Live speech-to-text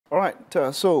right,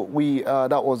 so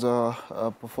that was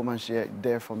a performance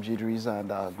there from Idris,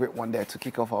 and a great one there to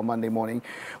kick off our Monday morning.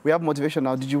 We have motivation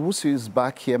now. Diji Wusu is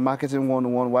back here, Marketing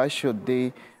 101. Why should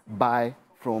they buy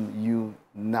from you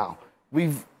now?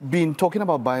 We've been talking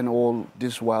about buying all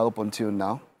this while up until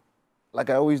now. Like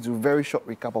I always do, very short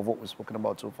recap of what we've spoken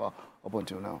about so far up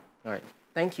until now. All right,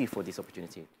 thank you for this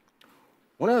opportunity.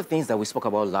 One of the things that we spoke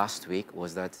about last week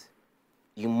was that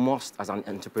you must, as an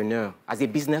entrepreneur, as a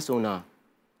business owner,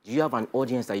 you have an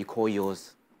audience that you call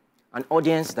yours, an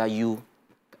audience that you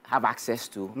have access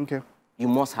to. Okay. You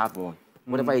must have one.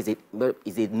 Whatever is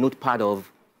a notepad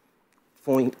of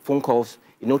phone calls,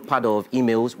 a notepad of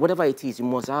emails, whatever it is, you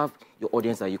must have your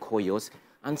audience that you call yours.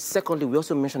 And secondly, we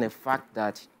also mentioned the fact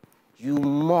that you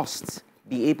must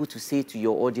be able to say to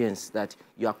your audience that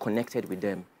you are connected with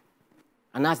them.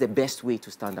 And that's the best way to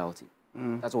stand out.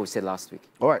 That's what we said last week.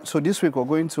 All right, so this week we're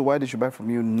going to why they should buy from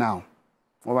you now.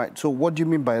 All right, so what do you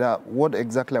mean by that? What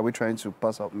exactly are we trying to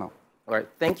pass out now? All right,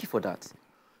 thank you for that.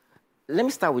 Let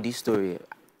me start with this story.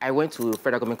 I went to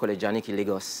Federal Government College, Janiki,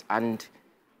 Lagos, and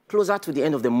closer to the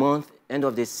end of the month, end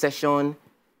of the session,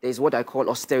 there's what I call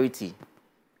austerity.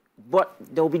 But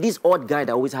there will be this odd guy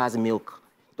that always has milk.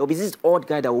 There will be this odd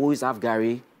guy that will always have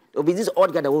Gary. There will be this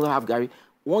odd guy that will have Gary.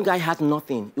 One guy has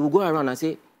nothing. He will go around and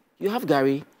say, you have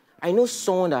Gary. I know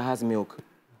someone that has milk.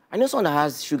 I know someone that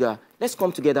has sugar. Let's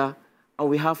come together and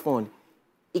we have fun.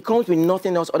 It comes with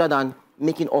nothing else other than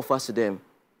making offers to them.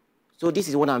 So this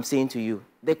is what I'm saying to you.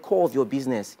 The core of your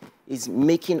business is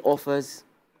making offers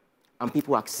and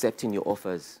people accepting your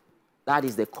offers. That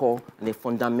is the core and the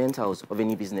fundamentals of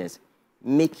any business.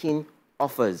 Making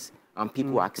offers and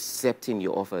people accepting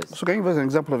your offers. So can you give us an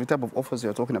example of the type of offers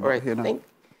you're talking about here now?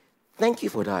 Thank you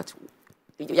for that.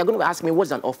 You're going to ask me, what's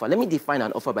an offer? Let me define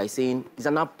an offer by saying it's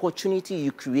an opportunity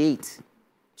you create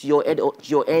to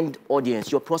your end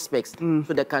audience, your prospects,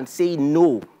 so they can say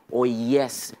no or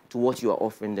yes to what you are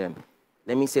offering them.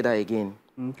 Let me say that again.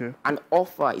 Okay. An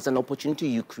offer is an opportunity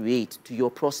you create to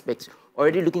your prospects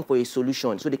already looking for a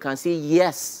solution, so they can say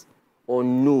yes or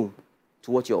no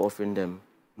to what you're offering them.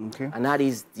 Okay. And that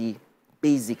is the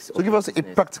basics of So give us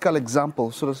business. a practical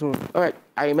example. All right.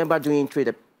 I remember doing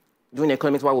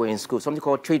economics while we were in school, something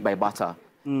called trade by barter.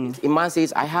 A man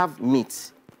says, I have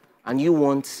meat, and you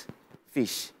want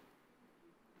fish.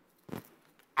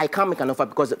 I can't make an offer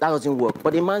because that doesn't work.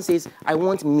 But the man says, I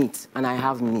want meat, and I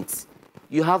have meat.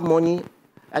 You have money.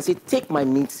 I say, take my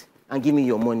meat and give me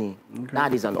your money. Okay.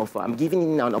 That is an offer. I'm giving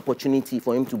him an opportunity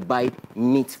for him to buy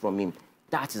meat from him.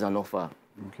 That is an offer.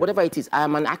 Okay. Whatever it is, I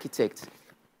am an architect,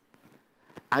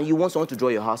 and you want someone to draw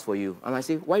your house for you. And I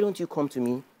say, why don't you come to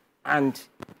me and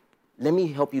let me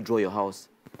help you draw your house?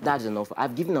 That is an offer.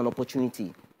 I've given an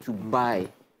opportunity to buy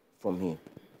from him.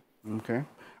 Okay.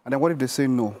 And then what if they say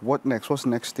no? What next? What's the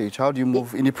next stage? How do you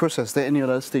move in the process? Is there any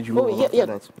other stage you move after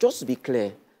that? Just to be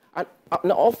clear, an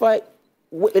offer,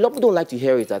 a lot of people don't like to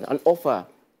hear it. An offer,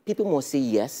 people must say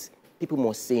yes, people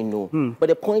must say no. But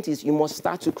the point is, you must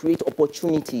start to create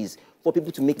opportunities for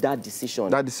people to make that decision.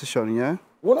 That decision, yeah?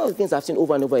 One of the things I've seen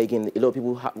over and over again, a lot of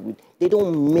people, they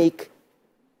don't make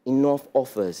enough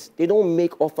offers. They don't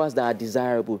make offers that are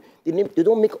desirable. They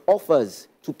don't make offers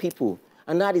to people.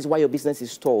 And that is why your business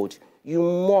is stalled. You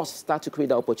must start to create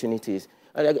the opportunities.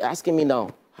 And you're asking me now,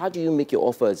 how do you make your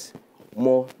offers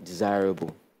more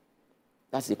desirable?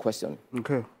 That's the question.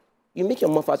 Okay. You make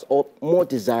your offers more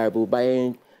desirable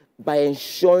by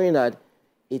ensuring that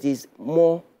it is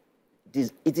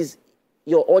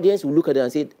your audience will look at it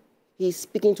and say, he's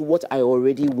speaking to what I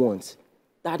already want.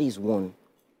 That is one.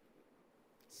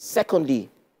 Secondly,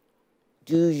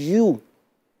 do you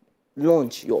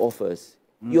launch your offers?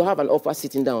 You have an offer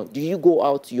sitting down. Do you go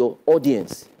out to your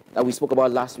audience that we spoke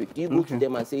about last week? Do you go to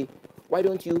them and say, why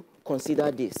don't you consider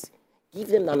this? Give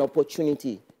them an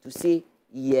opportunity to say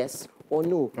yes or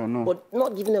no. But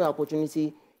not giving them an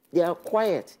opportunity, they are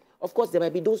quiet. Of course, there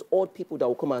might be those odd people that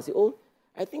will come and say, oh,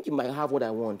 I think you might have what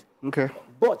I want. Okay.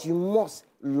 But you must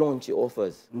launch your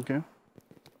offers. Okay.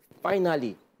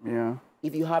 Finally,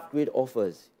 if you have great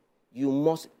offers, you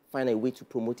must find a way to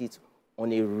promote it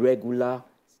on a regular,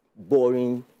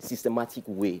 boring, systematic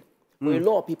way. For a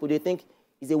lot of people, they think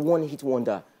it's a one-hit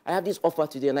wonder. I have this offer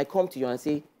today, and I come to you and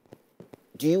say,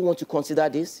 do you want to consider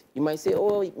this? You might say,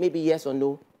 oh, maybe yes or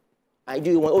no.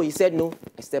 Oh, he said no.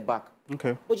 I step back.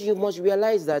 Okay. But you must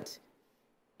realize that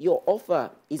your offer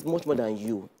is much more than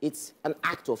you. It's an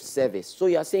act of service. So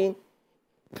you are saying,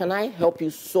 can I help you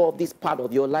solve this part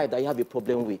of your life that you have a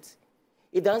problem with?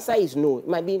 If the answer is no, it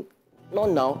might be not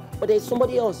now, but there's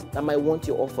somebody else that might want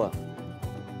your offer.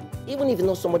 Even if it's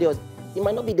not somebody else, it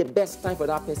might not be the best time for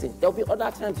that person. There'll be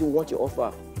other times you want your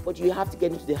offer, but you have to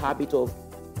get into the habit of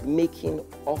making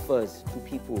offers to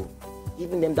people,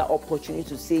 giving them that opportunity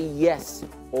to say yes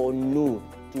or no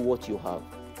to what you have.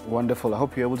 Wonderful. I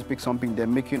hope you're able to pick something there,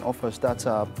 making offers. That's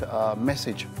our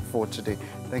message for today.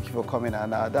 Thank you for coming.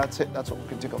 And that's it. That's what we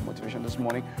can take of motivation this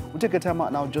morning. We'll take a time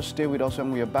out now. Just stay with us.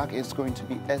 When we are back, it's going to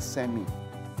be SME.